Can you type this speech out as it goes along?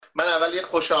من اول یه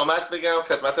خوش آمد بگم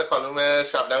خدمت خانم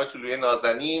شبنم طلوعی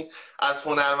نازنین از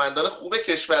هنرمندان خوب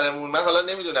کشورمون. من حالا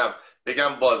نمیدونم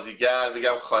بگم بازیگر،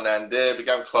 بگم خواننده،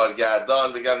 بگم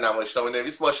کارگردان، بگم نمایشنامه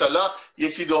نویس. ماشاءالله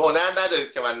یکی دو هنر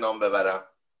ندارید که من نام ببرم.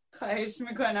 خواهش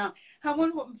میکنم.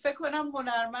 همون فکر کنم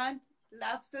هنرمند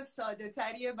لفظ ساده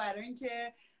تریه، برای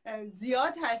اینکه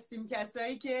زیاد هستیم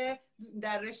کسایی که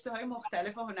در رشته‌های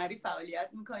مختلف هنری فعالیت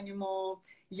میکنیم و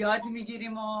یاد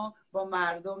میگیریم و با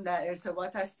مردم در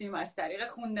ارتباط هستیم، از طریق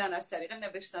خوندن، از طریق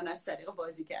نوشتن، از طریق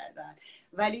بازی کردن.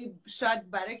 ولی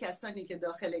شاید برای کسانی که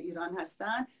داخل ایران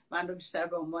هستن من رو بیشتر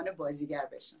به عنوان بازیگر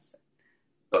بشناسن.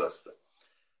 درسته.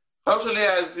 خانم طلوعی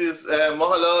عزیز، ما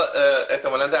حالا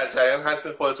احتمالاً در جریان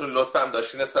هستین، خودتون لطف هم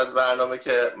داشتین نسبت به برنامه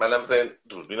که منم بذارین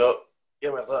دوربین رو یه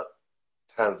مقدار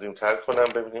تنظیم تر کنم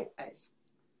ببینیم.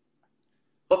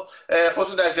 خب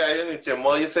خودتون در جریانید که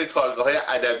ما یه سری کارگاه‌های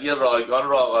ادبی رایگان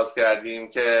رو آغاز کردیم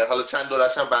که حالا چند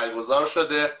دورش هم برگزار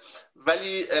شده،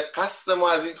 ولی قصد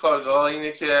ما از این کارگاه‌ها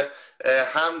اینه که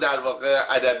هم در واقع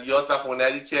ادبیات و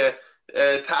هنری که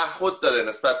تعهد داره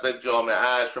نسبت به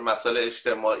جامعهش، به مسائل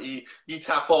اجتماعی، بی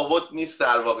تفاوت نیست،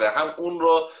 در واقع هم اون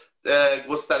رو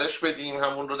گسترش بدیم،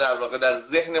 هم اون رو در واقع در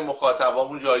ذهن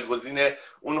مخاطبامون جایگزین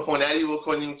اون هنری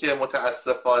بکنیم که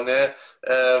متاسفانه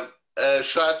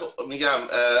شاید میگم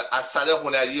اثر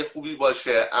هنری خوبی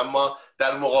باشه اما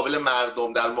در مقابل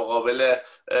مردم، در مقابل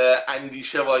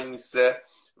اندیشه وای میسته.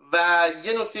 و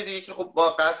یه نکته دیگه که خب ما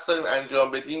قصد داریم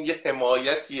انجام بدیم یه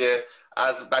حمایتیه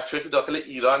از بچه‌ای که داخل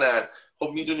ایرانن. خب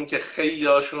میدونیم که خیلی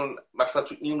هاشون مثلا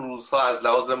تو این روزها از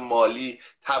لحاظ مالی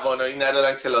توانایی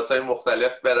ندارن کلاس‌های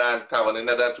مختلف برن، توانایی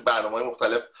ندارن تو برنامه‌های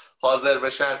مختلف حاضر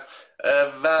بشن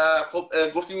و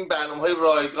خب گفتیم این برنامه‌های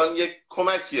رایگان یک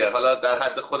کمکیه حالا در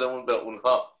حد خودمون به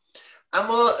اونها.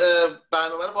 اما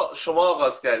برنامه رو با شما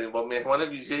آغاز کردیم، با مهمان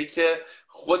ویژه‌ای که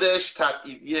خودش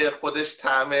تبعیدیه، خودش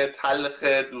طعم تلخ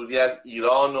دوری از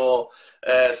ایران و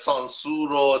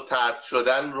سانسور و طرد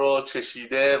شدن رو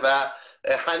چشیده و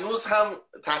هنوز هم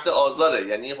تحت آزاره.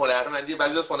 یعنی هنرمندی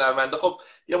بعضی از هنرمنده خب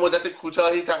یه مدت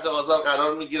کوتاهی تحت آزار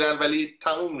قرار میگیرن ولی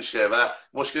تموم میشه و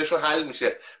مشکلشون حل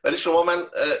میشه، ولی شما من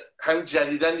همین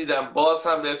جدیدن دیدم باز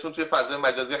هم بهتون توی فضای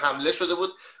مجازی حمله شده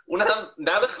بود، اون هم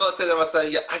نه به خاطر مثلا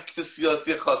یه اکت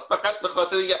سیاسی خاص، فقط به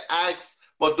خاطر یه عکس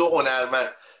با دو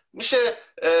هنرمند. میشه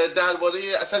درباره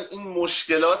اصلا این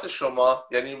مشکلات شما،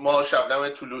 یعنی ما شبنم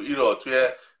طلوعی رو توی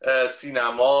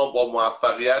سینما با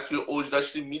موفقیت توی اوج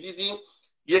داشتیم میدیدیم،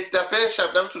 یک دفعه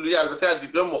شبنم طلوعی البته از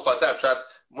دیدگاه مخاطب شاید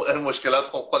مشکلات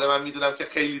خب خود من میدونم که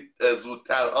خیلی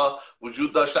زودترها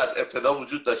وجود داشته، از ابتدا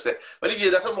وجود داشته، ولی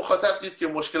یه دفعه مخاطب دید که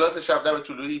مشکلات شبنم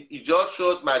طلوعی ایجاد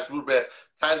شد، مجبور به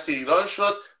ترک ایران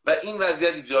شد و این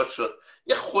وضعیت ایجاد شد.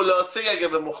 یه خلاصه اگه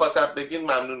به مخاطب بگین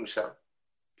ممنون میشم.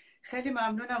 خیلی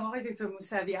ممنونم آقای دکتر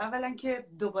موسوی. اولا که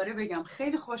دوباره بگم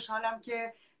خیلی خوشحالم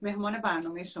که مهمان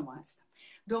برنامه شما هستم.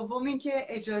 دوم این که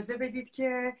اجازه بدید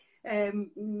که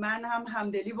من هم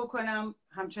همدلی بکنم،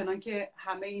 همچنان که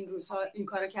همه این روزها این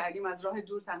کارو کردیم از راه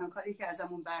دور، تنها کاری که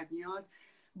ازمون برمیاد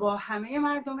با همه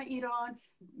مردم ایران.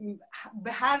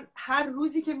 به هر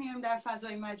روزی که میایم در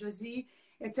فضای مجازی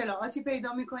اطلاعاتی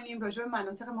پیدا میکنیم راجع به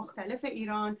مناطق مختلف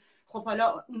ایران. خب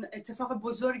حالا اون اتفاق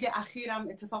بزرگ اخیرم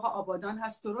اتفاق آبادان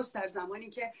هست، درست در زمانی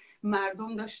که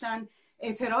مردم داشتن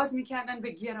اعتراض میکردن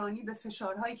به گرانی، به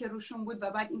فشارهایی که روشون بود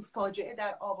و بعد این فاجعه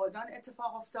در آبادان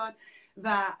اتفاق افتاد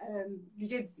و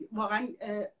دیگه واقعا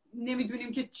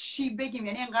نمیدونیم که چی بگیم،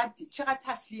 یعنی اینقدر چقدر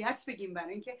تسلیت بگیم،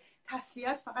 برای اینکه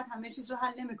تسلیت فقط همه چیز رو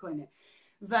حل نمیکنه.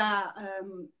 و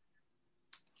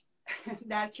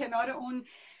در کنار اون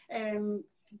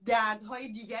دردهای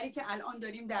دیگری که الان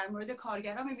داریم در مورد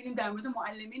کارگران میبینیم، در مورد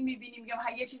معلمین میبینیم، میگم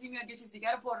یه چیزی میاد یه چیز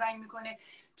دیگر رو پررنگ میکنه.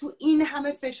 تو این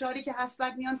همه فشاری که هست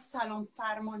بعد میان سلام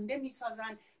فرمانده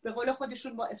میسازن، به قول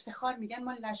خودشون با افتخار میگن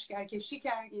ما لشکرکشی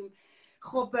کردیم.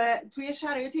 خب توی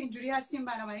شرایط اینجوری هستیم،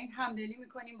 بنابراین همدلی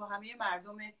میکنیم با همه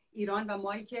مردم ایران و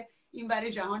مایی که این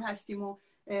برای جهان هستیم و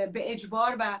به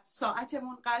اجبار و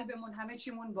ساعتمون، قلبمون، همه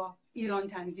چیمون با ایران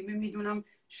تنظیمه. میدونم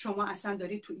شما اصلا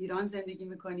دارید تو ایران زندگی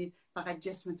میکنید، فقط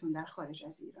جسمتون در خارج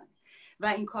از ایرانه و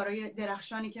این کارهای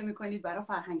درخشانی که میکنید برای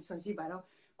فرهنگسازی، برای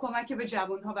کمک به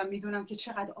جوانها و میدونم که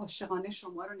چقدر عاشقانه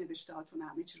شما رو، نوشته هاتون،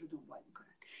 همه چی رو دنبال میکنن.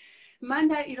 من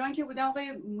در ایران که بودم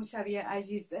آقای موسوی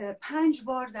عزیز 5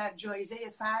 بار در جایزه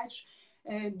فجر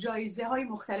جایزه های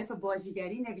مختلف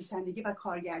بازیگری، نویسندگی و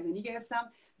کارگردانی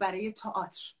گرفتم برای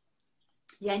تئاتر.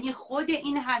 یعنی خود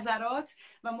این حضرات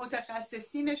و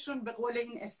متخصصینشون به قول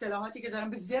این اصطلاحاتی که دارم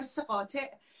به ضرس قاطع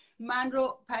من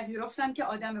رو پذیرفتن که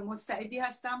آدم مستعدی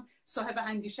هستم، صاحب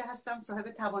اندیشه هستم،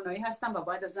 صاحب توانایی هستم و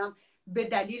باید ازم به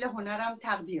دلیل هنرم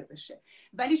تقدیر بشه.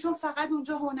 ولی چون فقط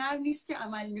اونجا هنر نیست که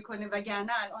عمل میکنه،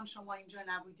 وگرنه الان شما اینجا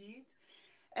نبودید.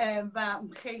 و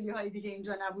خیلی های دیگه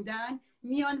اینجا نبودن،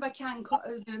 میان و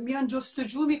میان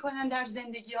جستجو میکنن در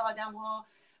زندگی آدم ها.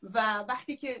 و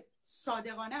وقتی که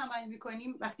صادقانه عمل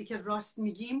میکنیم، وقتی که راست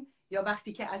میگیم، یا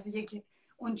وقتی که از یک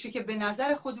اون چی که به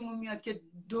نظر خودمون میاد که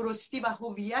درستی و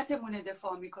هویتمون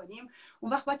دفاع میکنیم،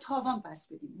 اون وقت باید تاوان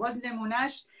پس بدیم. باز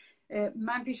نمونهش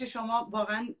من پیش شما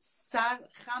واقعا سر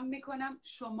خم میکنم،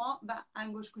 شما و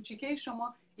انگشت کوچیکه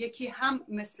شما یکی هم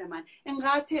مثل من.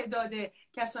 اینقدر تعداد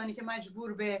کسانی که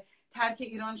مجبور به ترک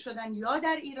ایران شدن یا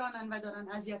در ایرانن و دارن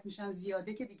اذیت میشن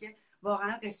زیاده که دیگه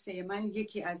واقعا قصه من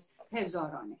یکی از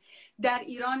هزارانه. در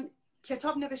ایران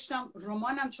کتاب نوشتم،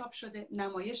 رمانم چاپ شده،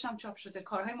 نمایشم چاپ شده،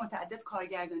 کارهای متعدد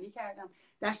کارگردانی کردم،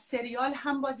 در سریال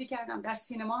هم بازی کردم، در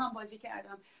سینما هم بازی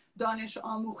کردم، دانش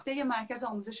آموخته مرکز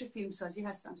آموزش فیلمسازی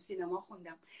هستم، سینما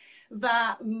خوندم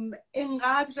و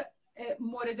اینقدر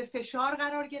مورد فشار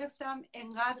قرار گرفتم،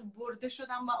 اینقدر برده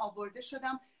شدم و آورده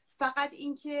شدم. فقط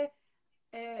اینکه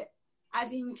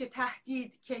از اینکه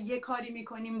تهدید که یه کاری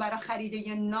میکنیم برای خرید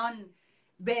یه نان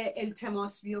به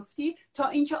التماس بیفتی، تا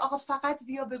اینکه آقا فقط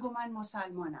بیا بگو من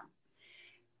مسلمانم.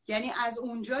 یعنی از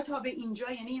اونجا تا به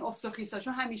اینجا، یعنی این افت و خیسا،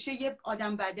 چون همیشه یه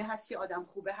آدم بده هست، یه آدم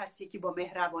خوبه هست، یکی با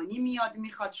مهربانی میاد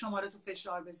میخواد شما رو تو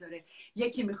فشار بذاره،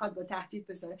 یکی میخواد با تهدید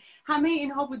بذاره. همه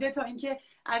اینها بوده تا اینکه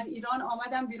از ایران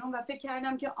آمدم بیرون و فکر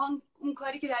کردم که اون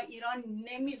کاری که در ایران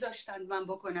نمیذاشتن من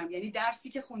بکنم، یعنی درسی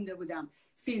که خونده بودم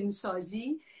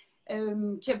فیلمسازی،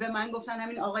 که به من گفتن،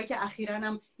 همین آقایی که اخیراً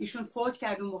هم ایشون فوت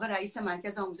کرد، اون موقع رئیس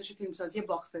مرکز آموزش فیلمسازی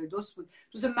باغ فردوس بود،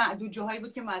 جز معدود جاهایی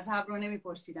بود که مذهب رو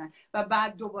نمیپرسیدن و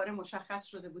بعد دوباره مشخص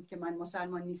شده بود که من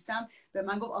مسلمان نیستم. به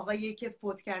من گفت آقایی که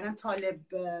فوت کردن طالب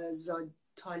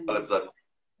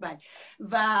بله،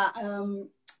 و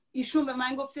ایشون به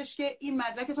من گفتش که این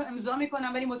مدرک تو امضا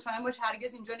میکنم ولی مطمئن باش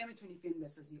هرگز اینجا نمیتونی فیلم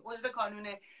بسازی، عضو کانون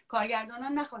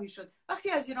کارگردانان نخواهی شد. وقتی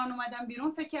از ایران اومدم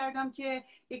بیرون فکر کردم که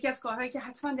یکی از کارهایی که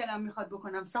حتما دلم میخواد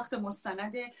بکنم ساخت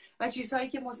مستنده و چیزهایی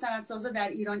که مستندسازا در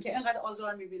ایران که اینقدر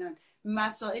آزار میبینن،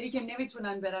 مسائلی که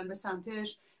نمیتونن برن به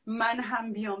سمتش، من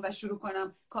هم بیام و شروع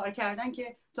کنم کار کردن،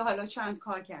 که تا حالا چند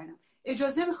کار کردم.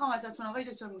 اجازه میخوام ازتون آقای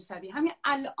دکتر موسوی، همین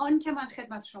الان که من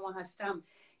خدمت شما هستم،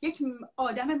 یک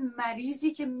آدم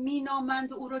مریضی که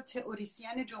مینامند او رو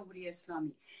تئوریسین جمهوری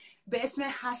اسلامی به اسم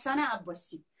حسن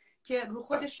عباسی، که رو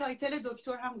خودش تایتل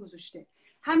دکتر هم گذاشته،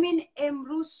 همین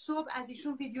امروز صبح از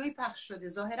ایشون ویدیویی پخش شده،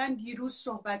 ظاهرا دیروز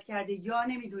صحبت کرده یا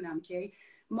نمیدونم که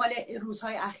مال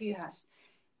روزهای اخیر هست.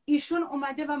 ایشون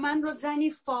اومده و من رو زنی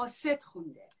فاسد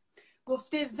خونده،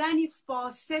 گفته زنی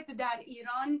فاسد در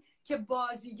ایران که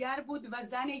بازیگر بود و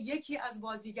زن یکی از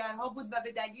بازیگرها بود و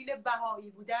به دلیل بهایی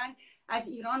بودن از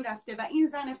ایران رفته و این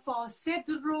زن فاسد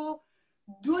رو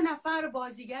 2 نفر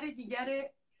بازیگر دیگر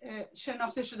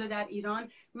شناخته شده در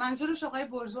ایران، منظورش آقای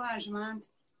برزو ارجمند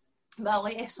و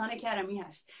آقای احسان کرمی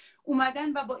هست،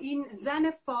 اومدن و با این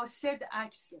زن فاسد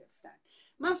عکس گرفتن.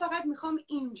 من فقط میخوام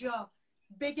اینجا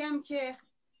بگم که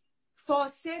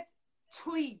فاسد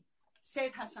توی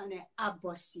سید حسن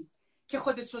عباسی که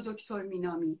خودت رو دکتر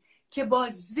مینامی، که با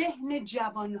ذهن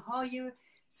جوانهای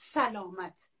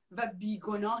سلامت و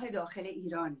بیگناه داخل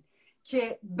ایران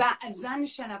که بعضن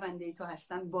شنونده تو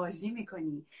هستن بازی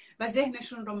میکنی و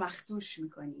ذهنشون رو مخدوش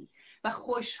میکنی و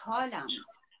خوشحالم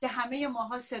که همه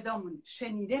ماها صدامون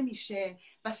شنیده میشه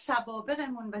و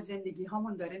سوابقمون و زندگی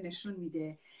هامون داره نشون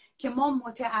میده که ما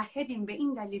متعهدیم. به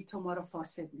این دلیل تو ما رو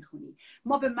فاسد میخونی.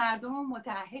 ما به مردم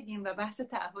متعهدیم و بحث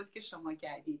تعهد که شما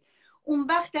کردید، اون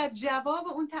وقت در جواب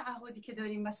اون تعهدی که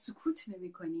داریم و سکوت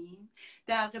نمی کنیم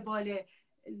در قبال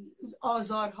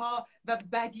آزارها و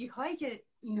بدیهایی که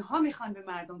اینها میخوان به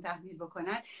مردم تحمیل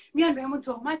بکنن، میان به همون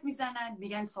تهمت میزنن،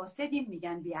 میگن فاسدیم،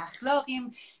 میگن بی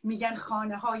اخلاقیم، میگن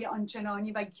خانه های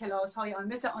آنچنانی و کلاس های آن،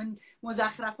 مثل آن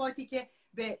مزخرفاتی که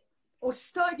به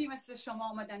استادی مثل شما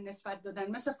آمدن نسبت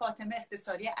دادن، مثل فاطمه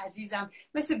اختصاری عزیزم،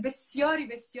 مثل بسیاری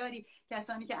بسیاری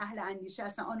کسانی که اهل اندیشه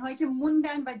هستن، آنهایی که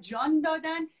موندن و جان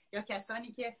دادن، یا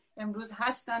کسانی که امروز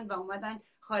هستن و اومدن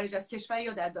خارج از کشور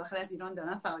یا در داخل از ایران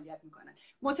دارن فعالیت میکنن.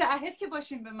 متعهد که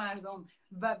باشیم به مردم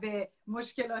و به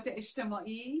مشکلات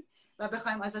اجتماعی و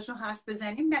بخوایم ازشون حرف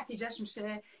بزنیم، نتیجهش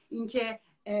میشه اینکه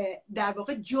در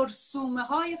واقع جرثومه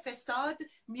های فساد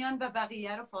میان و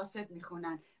بقیه رو فاسد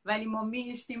میخونن، ولی ما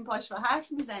میایستیم پاش و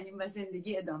حرف میزنیم و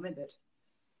زندگی ادامه داره.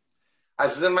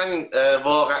 عزیز من،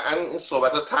 واقعا این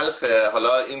صحبت ها تلخه.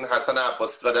 حالا این حسن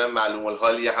عباسی که آدم معلوم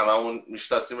الحالیه، هممون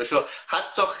میشناسیمش، و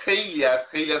حتی خیلی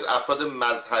از افراد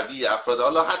مذهبی، افراد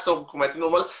حالا حتی حکومتی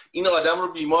نرمال این آدم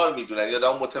رو بیمار میدونن یا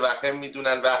آدم متوهم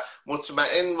میدونن و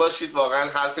مطمئن باشید واقعا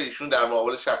حرف ایشون در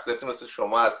مقابل شخصیتی مثل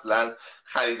شما اصلا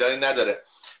خریداری نداره.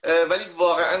 ولی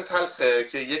واقعا تلخه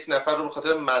که یک نفر رو به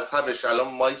خاطر مذهبش، الان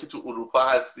ما که تو اروپا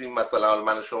هستیم مثلا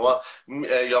من و شما،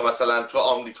 یا مثلا تو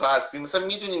آمریکا هستیم، مثلا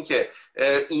میدونیم که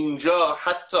اینجا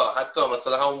حتی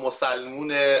مثلا همون مسلمون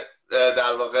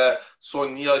در واقع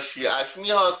سنی یا شیعش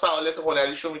میاد فعالیت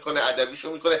هنریشو میکنه،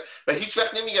 ادبیشو میکنه و هیچ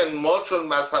وقت نمیگن ما چون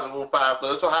مذهبمون فرق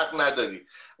داره تو حق نداری.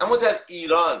 اما در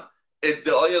ایران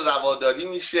ادعای رواداری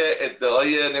میشه،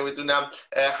 ادعای نمیدونم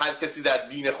هر کسی در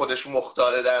دین خودش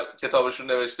مختاره در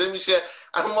کتابشون نوشته میشه،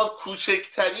 اما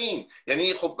کوچکترین،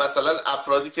 یعنی خب مثلا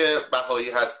افرادی که بهایی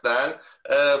هستن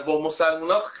با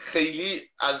مسلمان ها خیلی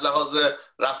از لحاظ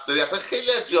رفتاری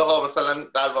خیلی از جاها مثلا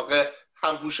در واقع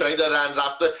همپوشانی دارن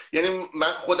رفته، یعنی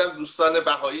من خودم دوستان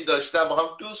بهایی داشتم، با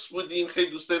هم دوست بودیم،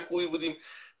 خیلی دوستای خوبی بودیم،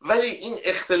 ولی این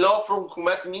اختلاف رو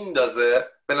حکومت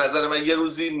میندازه به نظر من، یه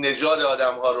روزی نژاد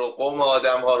آدم ها رو، قوم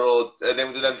آدم ها رو،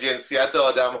 نمیدونم جنسیت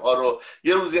آدم ها رو،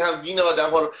 یه روزی هم دین آدم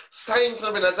ها رو سعی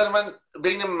میکنه به نظر من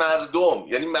بین مردم،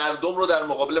 یعنی مردم رو در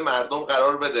مقابل مردم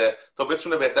قرار بده تا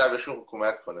بتونه بهتر بهشون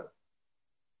حکومت کنه.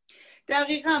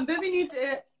 دقیقاً. ببینید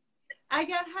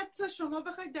اگر حتی شما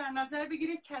بخواید در نظر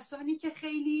بگیرید کسانی که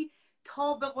خیلی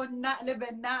طابق و نعل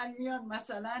به نعل میان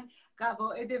مثلا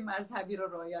قواعد مذهبی رو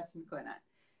رعایت میکنن،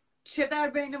 چه در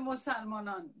بین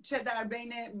مسلمانان چه در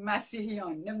بین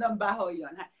مسیحیان، نمیدونم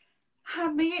بهاییان،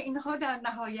 همه اینها در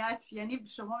نهایت، یعنی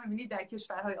شما میبینید در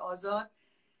کشورهای آزاد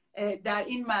در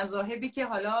این مذاهبی که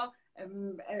حالا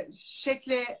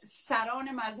شکل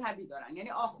سران مذهبی دارن،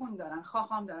 یعنی آخوند دارن،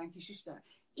 خاخام دارن، کشیش دارن،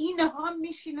 اینها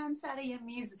میشینن سر یه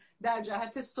میز در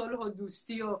جهت صلح و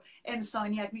دوستی و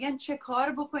انسانیت، میگن چه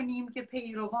کار بکنیم که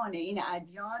پیروان این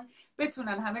ادیان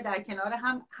بتونن همه در کنار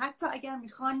هم، حتی اگر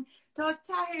میخوان تا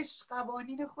تهش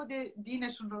قوانین خود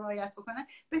دینشون رو رعایت بکنن،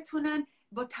 بتونن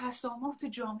با تسامح تو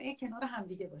جامعه کنار هم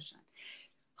دیگه باشن.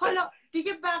 حالا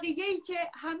دیگه بقیه‌ای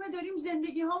که همه داریم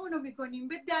زندگی هامونو میکنیم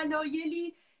به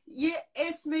دلایلی، یه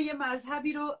اسم یه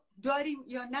مذهبی رو داریم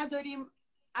یا نداریم،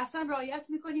 اصلا رعایت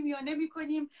میکنیم یا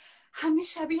نمیکنیم، همه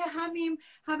شبیه همیم،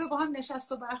 همه با هم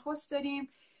نشست و برخاست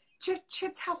داریم،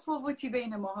 چه تفاوتی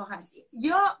بین ماها هست؟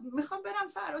 یا میخوام برم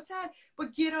فراتر، با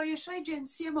گرایش‌های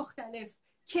جنسی مختلف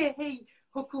که هی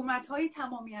حکومت‌های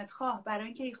تمامیت خواه برای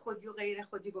اینکه خودی و غیر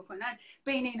خودی بکنن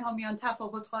بین اینها میان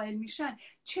تفاوت قائل میشن.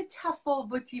 چه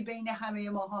تفاوتی بین همه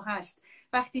ماها هست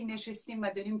وقتی نشستیم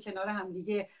و داریم کنار هم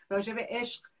دیگه راجع به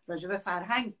عشق، راجع به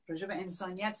فرهنگ، راجع به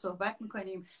انسانیت صحبت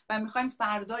میکنیم و میخوایم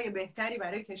فردای بهتری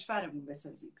برای کشورمون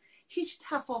بسازیم. هیچ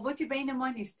تفاوتی بین ما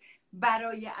نیست.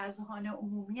 برای اذهان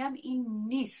عمومی هم این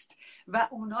نیست و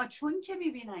اونا چون که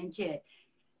میبینن که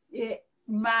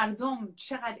مردم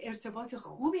چقدر ارتباط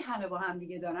خوبی همه با هم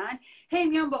دیگه دارن، هی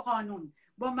میان با قانون،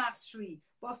 با مغزشویی،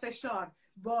 با فشار،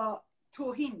 با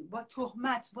توهین، با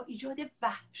تهمت، با ایجاد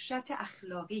وحشت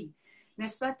اخلاقی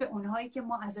نسبت به اونهایی که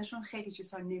ما ازشون خیلی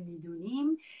چیزها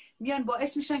نمیدونیم، میان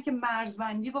باعث میشن که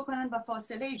مرزبندی بکنن و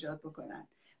فاصله ایجاد بکنن.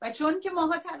 و چون که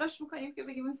ماها تلاش میکنیم که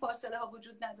بگیم این فاصله ها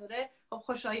وجود نداره، خب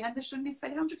خوشایندشون نیست.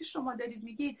 ولی همونجور که شما دارید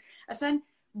میگید، اصلا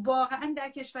واقعا در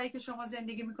کشوری که شما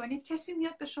زندگی میکنید کسی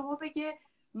میاد به شما بگه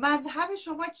مذهب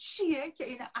شما چیه که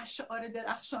این اشعار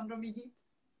درخشان رو میگید؟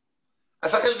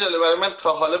 اصلا خیلی جالبه، برای من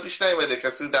تا حالا پیش نیومده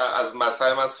کسی از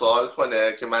مذهب من سوال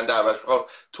کنه که من دربارش بخوام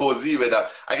توضیح بدم.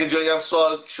 اگه جایی هم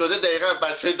سوال شده دقیقاً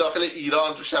بچه داخل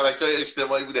ایران تو شبکه‌های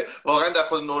اجتماعی بوده. واقعا در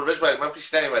خود نروژ برای من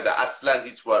پیش نیومده اصلا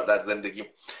هیچ بار در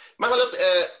زندگیم. من حالا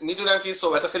میدونم که این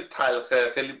صحبت خیلی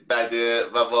تلخه، خیلی بده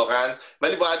و واقعا،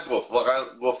 ولی باید گفت، واقعا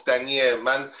گفتنیه.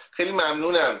 من خیلی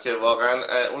ممنونم که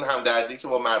واقعا اون همدردی که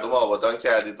با مردم آبادان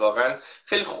کردید، واقعا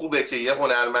خیلی خوبه که یه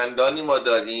هنرمندانی ما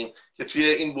داریم که توی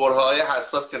این برهه‌های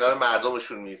حساس کنار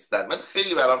مردمشون میستن. من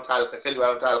خیلی برام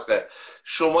تلخه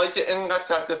شمایی که انقدر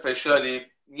تحت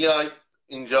فشاری میای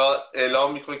اینجا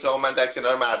اعلام میکنی که آقا من در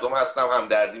کنار مردم هستم،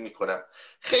 همدردی میکنم.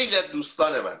 خیلی از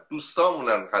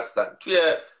دوستامونم هستن توی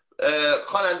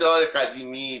خواننده های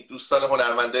قدیمی، دوستان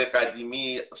هنرمنده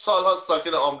قدیمی، سالها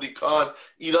ساکن آمریکان،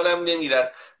 ایران هم نمیرن.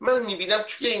 من میبینم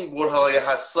توی این برهه‌های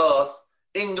حساس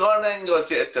انگار نه انگار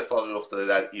که اتفاقی افتاده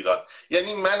در ایران.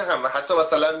 یعنی من هم حتی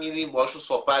مثلا میریم باشون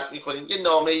صحبت میکنیم، یه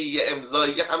نامه، یه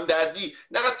امضایی، یه همدردی،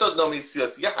 نه حتی نامه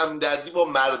سیاسی، یه همدردی با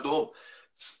مردم،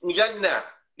 میگن نه،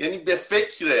 یعنی به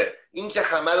فکر اینکه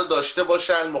همه رو داشته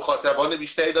باشن، مخاطبان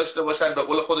بیشتری داشته باشن، به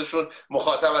قول خودشون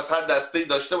مخاطب از هر دسته‌ای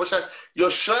داشته باشن، یا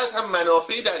شاید هم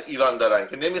منافعی در ایران دارن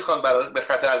که نمیخوان براش به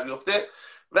خطر بیفته.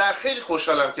 و خیلی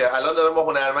خوشحالم که الان دارم با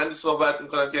هنرمندی صحبت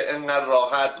میکنم که انقدر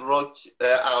راحت رک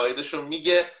عقایدشو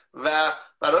میگه و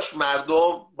براش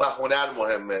مردم و هنر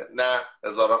مهمه، نه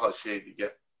هزاران حاشیه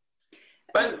دیگه.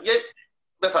 من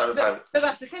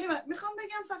ببخشید خیلی میخوام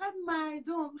بگم فقط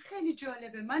مردم خیلی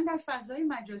جالبه. من در فضای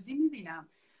مجازی میبینم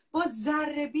با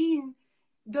ذره‌بین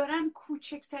دارن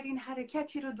کوچکترین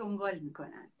حرکتی رو دنبال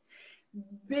میکنن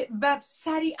و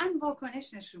سریعا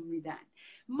واکنش نشون میدن.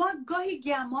 ما گاهی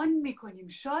گمان میکنیم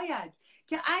شاید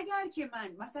که اگر که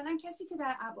من مثلا کسی که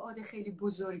در ابعاد خیلی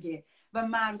بزرگه و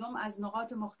مردم از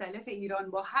نقاط مختلف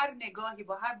ایران با هر نگاهی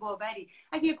با هر باوری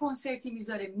اگه یه کنسرتی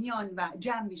میذاره میان و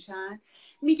جمع میشن،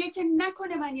 میگه که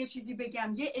نکنه من یه چیزی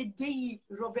بگم یه عده‌ای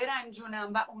رو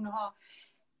برنجونم و اونها.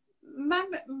 من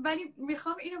ولی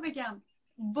میخوام اینو بگم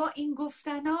با این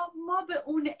گفتنا ما به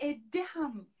اون عده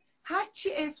هم هرچی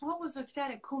اسمها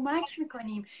بزرگتره کمک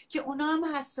میکنیم که اونا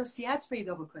هم حساسیت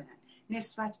پیدا بکنن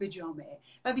نسبت به جامعه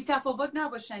و بی تفاوت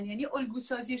نباشن. یعنی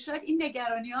الگوسازی شاید این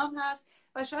نگرانی هم هست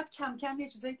و شاید کم کم یه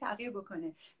چیزایی تغییر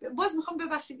بکنه. باز میخوام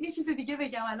ببخشید یه چیز دیگه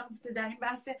بگم الان در این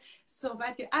بحث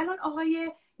صحبتی. الان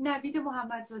آقای نوید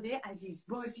محمدزاده عزیز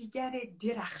بازیگر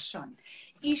درخشان،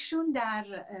 ایشون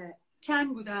در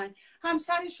کن بودن،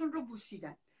 همسرشون رو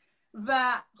بوسیدن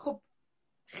و خب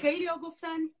خیلی ها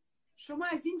گفتن شما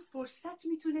از این فرصت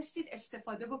میتونستید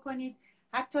استفاده بکنید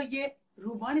حتی یه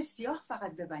روبان سیاه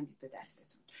فقط ببندید به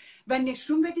دستتون و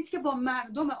نشون بدید که با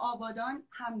مردم آبادان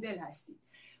همدل هستید.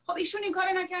 خب ایشون این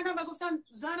کار نکردن و گفتن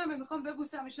زنم میخوام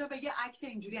ببوسمش و یه اکت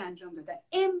اینجوری انجام دادن.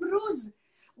 امروز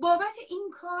بابت این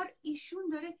کار ایشون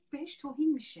داره بهش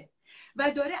توهین میشه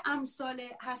و داره امثال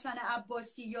حسن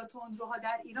عباسی یا تندروها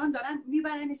در ایران دارن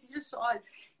میبرن زیر سوال.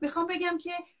 میخوام بگم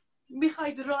که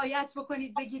میخواید رعایت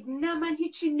بکنید بگید نه من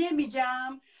هیچی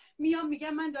نمیگم،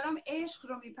 میگم من دارم عشق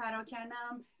رو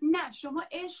میپراکنم. نه، شما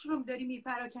عشق رو داری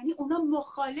میپراکنی، اونا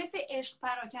مخالف عشق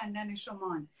پراکندن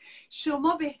شمان.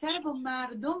 شما بهتره با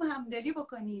مردم همدلی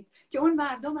بکنید که اون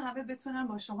مردم همه بتونن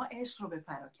با شما عشق رو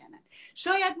بپراکنن.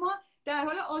 شاید ما در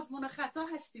حال آزمون و خطا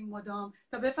هستیم مدام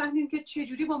تا بفهمیم که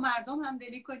چجوری با مردم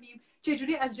همدلی کنیم،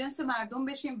 چجوری از جنس مردم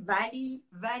بشیم،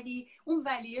 ولی اون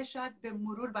ولیه شاید به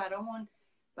مرور برامون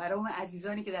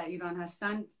عزیزانی که در ایران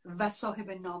هستن و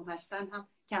صاحب نام هستن هم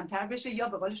کمتر بشه، یا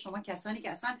به قول شما کسانی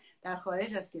که اصلا در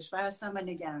خارج از کشور هستن و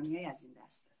نگرانی‌های از این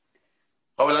دسته.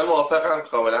 کاملا موافقم،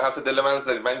 کاملا حرف دل من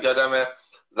زدی. من یادم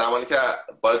زمانی که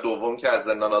بار دوم که از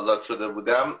زندان آزاد شده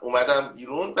بودم اومدم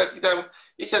بیرون و دیدم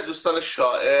یکی از دوستان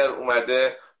شاعر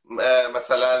اومده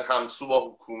مثلا همسو با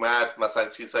حکومت مثلا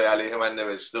چیزهای علیه من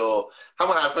نوشته و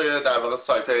همون حرفای در واقع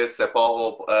سایت‌های سپاه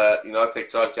و اینا رو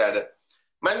تکرار کرده.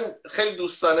 من خیلی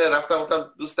دوستانه رفتم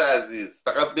گفتم دوست عزیز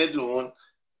فقط بدون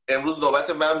امروز نوبت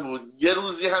من بود، یه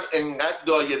روزی هم انقدر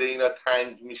دایره اینا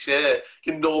تنگ میشه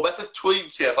که نوبت تویی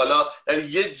که حالا در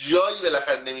یه جایی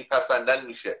بالاخره نمیپسندن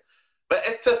میشه. و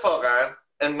اتفاقا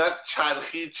انقدر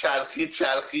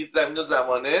چرخید زمین و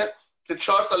زمانه که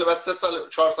 4 سال بعد 3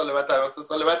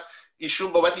 سال بعد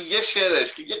ایشون بابت یه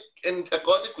شعرش که یه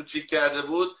انتقاد کوچیک کرده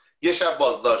بود یه شب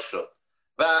بازداشت شد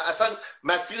و اصلا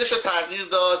مسیرش رو تغییر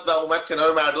داد و اومد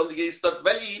کنار مردم دیگه ایستاد.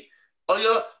 ولی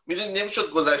آیا میدونی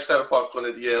نمیشد گذشته رو پاک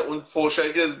کنه دیگه؟ اون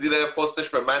فحشایی که زیر پستش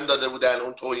به من داده بودن،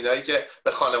 اون توهینایی که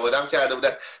به خانواده‌ام کرده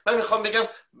بودن. من میخوام بگم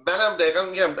منم دقیقاً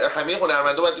میگم همه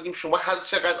هنرمندا باید بگیم شما هر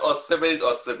چقدر آسته برید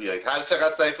آسته بیایید، هر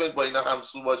چقدر سعی کنید با اینا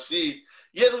همسو باشید،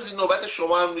 یه روزی نوبت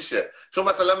شما هم میشه. چون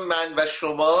مثلا من و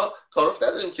شما تعارف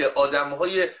نداریم که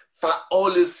آدم‌های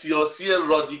فعال سیاسی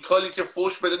رادیکالی که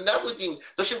فحش بده نبودیم،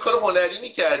 داشتیم کار هنری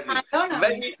میکردیم.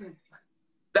 ولی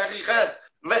دقیقاً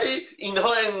ولی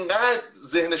اینها انقدر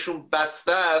ذهنشون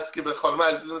بسته است که به خانم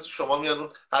عزیز مثل شما میاد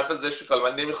اون حرف زشت که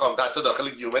من نمیخوام حتی داخل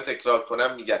گیومه تکرار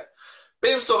کنم میگن.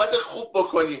 بریم صحبت خوب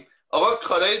بکنیم. آقا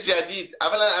کارهای جدید،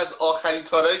 اولا از آخرین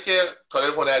کارهایی که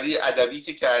کارهای هنری ادبی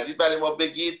که کردید برای ما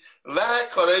بگید و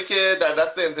کارهایی که در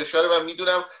دست انتشاره و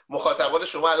میدونم مخاطبان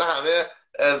شما الان همه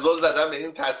زل زدن به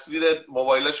این تصویر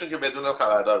موبایلشون که بدون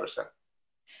خبردار بشن.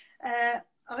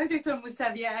 آقای دکتر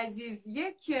موسوی عزیز،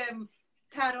 یک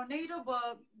ترانه ای رو با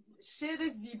شعر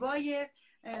زیبای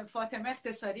فاطمه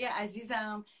اختصاری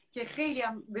عزیزم که خیلی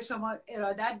هم به شما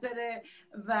ارادت داره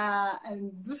و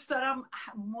دوست دارم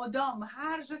مدام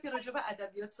هر جا که راجع به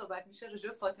ادبیات صحبت میشه راجع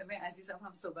به فاطمه عزیزم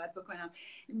هم صحبت بکنم.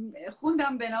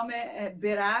 خوندم به نام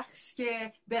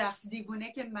برقص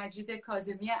دیوونه که مجید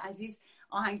کاظمی عزیز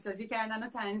آهنگسازی کردن و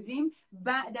تنظیم.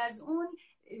 بعد از اون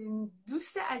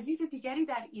دوست عزیز دیگری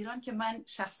در ایران که من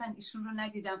شخصا ایشون رو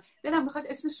ندیدم، دلم میخواد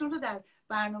اسمشون رو در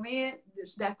برنامه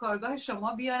در کارگاه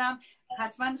شما بیارم،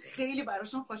 حتما خیلی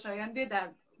براشون خوشاینده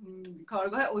در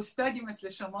کارگاه استادی مثل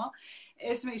شما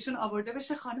اسم ایشون آورده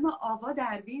بشه. خانم آوا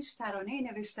درویش ترانه‌ای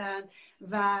نوشتن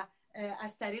و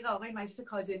از طریق آقای مجید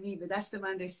کاظمی به دست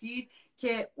من رسید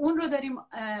که اون رو داریم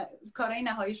کارهای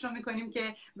نهاییش رو میکنیم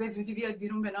که به زودی بیاد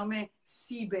بیرون به نام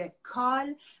سیب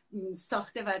کال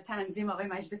ساخته و تنظیم آقای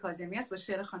مجید کاظمی است با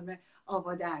شعر خانم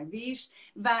آوا درویش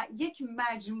و یک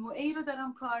مجموعه ای رو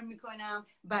دارم کار میکنم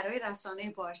برای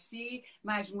رسانه پارسی.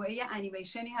 مجموعه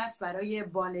انیمیشنی هست برای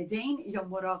والدین یا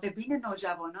مراقبین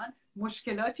نوجوانان،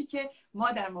 مشکلاتی که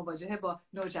ما در مواجهه با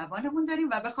نوجوانمون داریم.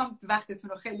 و بخوام وقتتون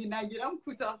رو خیلی نگیرم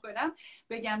کوتاه کنم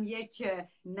بگم یک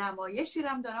نمایشی رو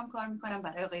دارم کار میکنم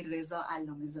برای آقای رضا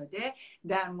علامه زاده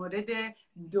در مورد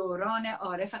دوران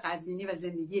عارف قزوینی و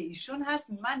زندگی ایشون هست.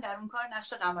 من در اون کار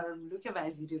نقش قمرالملوک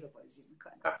وزیری رو بازی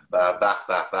میکنم. به به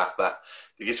به به به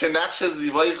دیگه چه نقش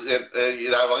زیبایی،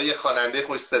 در واقع یه خواننده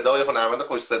خوش صدا یا هنرمند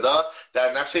خوش صدا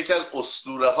در نقش یکی از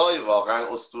اسطوره‌های،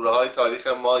 واقعا اسطوره‌های تاریخ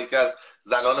ما، یکی از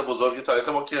زنان بزرگ تاریخ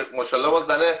ما که ماشاءالله ما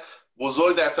زن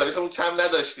بزرگ در تاریخمون کم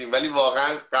نداشتیم، ولی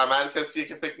واقعا قمر کسیه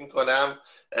که فکر میکنم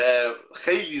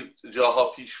خیلی جاها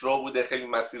پیشرو بوده، خیلی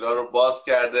مسیرها رو باز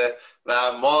کرده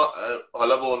و ما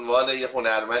حالا به عنوان یه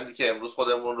هنرمندی که امروز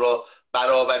خودمون رو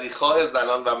برابری خواه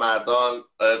زنان و مردان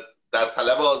در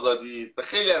طلب آزادی به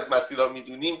خیلی از مسیرها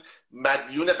میدونیم،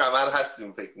 مدیون قمر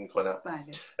هستیم فکر میکنم.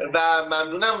 بله. و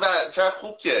ممنونم و چقدر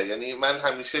خوب که، یعنی من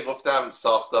همیشه گفتم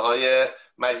ساخته های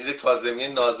مجید کاظمی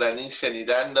نازنین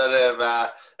شنیدن داره و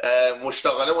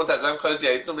مشتاقانه منتظرم کار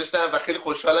جدیدتون بشنوم و خیلی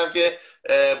خوشحالم که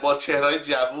با چهرهای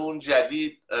جوون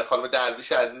جدید خانم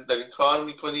درویش عزیز دارین کار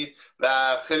میکنید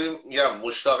و خیلی میگم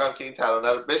مشتاقم که این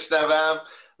ترانه رو بشنوم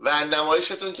و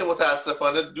نمایشتون که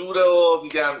متاسفانه دوره و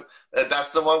میگم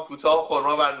دست ما هم کوتاه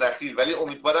خرما بر نخیل، ولی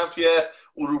امیدوارم که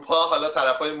اروپا، حالا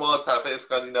طرفای ما، طرف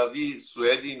اسکاندیناوی،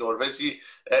 سوئدی، نروژی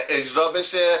اجرا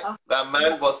بشه و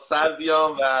من با سر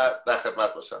بیام و در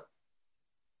خدمت باشم.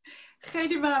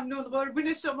 خیلی ممنون،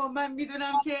 قربون شما. من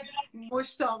میدونم که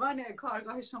مشتاقان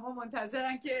کارگاه شما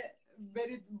منتظرن که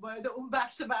برید وارد اون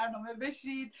بخش برنامه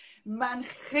بشید. من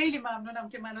خیلی ممنونم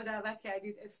که منو دعوت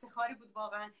کردید. افتخاری بود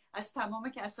واقعا از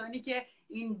تمام کسانی که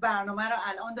این برنامه رو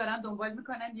الان دارن دنبال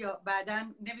میکنن یا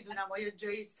بعداً نمیدونم آیا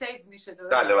جایی سیو میشه.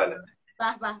 درست؟ بله.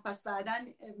 به پس بعداً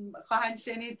خواهند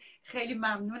شنید. خیلی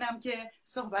ممنونم که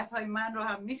صحبت‌های من رو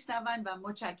هم میشنون و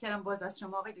متشکرم باز از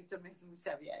شما آقای دکتر مهدی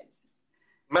موسوی عزیز.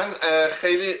 من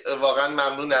خیلی واقعا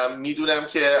ممنونم. میدونم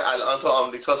که الان تو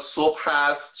آمریکا صبح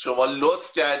هست، شما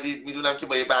لطف کردید. میدونم که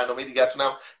با یه برنامه دیگه‌تون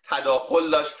هم تداخل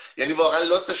داشت، یعنی واقعا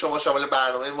لطف شما شامل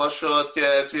برنامه ما شد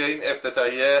که توی این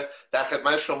افتتاحیه در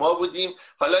خدمت شما بودیم.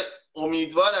 حالا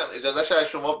امیدوارم اجازهش از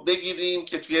شما بگیریم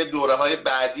که توی دوره‌های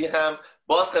بعدی هم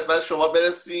باز خدمت شما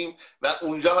برسیم و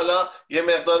اونجا حالا یه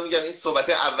مقدار میگم این صحبت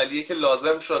اولیه که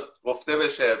لازم شد گفته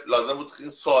بشه، لازم بود این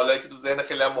سوالایی که تو ذهن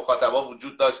خیلی هم مخاطبا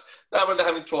وجود داشت در مورد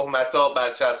همین تهمت‌ها،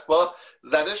 برچسب‌ها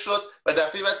زده شد و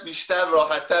دفعه بعد بیشتر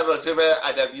راحت‌تر راجع به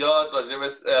ادبیات، راجع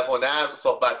به هنر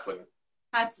صحبت کنیم.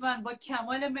 حتما، با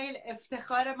کمال میل.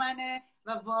 افتخار منه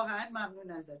و واقعا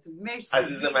ممنون ازتون. مرسی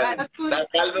عزیز من، در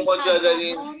قلب ما جا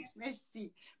دارین.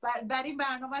 مرسی بر این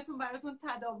برنامه‌تون، براتون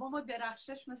تداوم و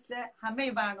درخشش مثل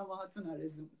همه برنامه‌هاتون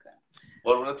آرزو میکنم.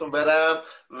 قربونتون برم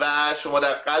و شما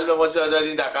در قلب ما جا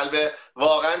دارین، در قلب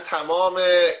واقعا تمام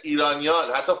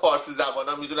ایرانیان، حتی فارسی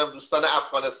زبانان. میدونم دوستان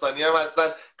افغانستانی هم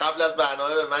هستن، قبل از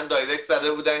برنامه به من دایرکت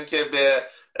زده بودن که به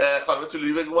خانم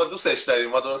طلوعی بگو ما دوستش داریم،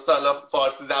 ما درسته حالا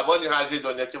فارسی زبانی هر جای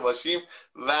دنیا که باشیم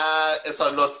و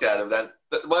اظهار لطف کرده بودن.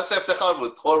 باعث افتخار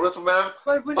بود. قربونتون برم.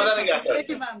 خدا نگهدار.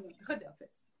 خیلی ممنون.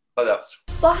 خداحافظ.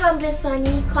 با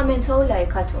همرسانی، کامنت ها و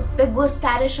لایکاتون به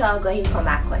گسترش آگاهی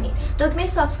کمک کنید. دکمه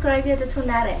سابسکرایب یادتون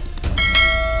نره.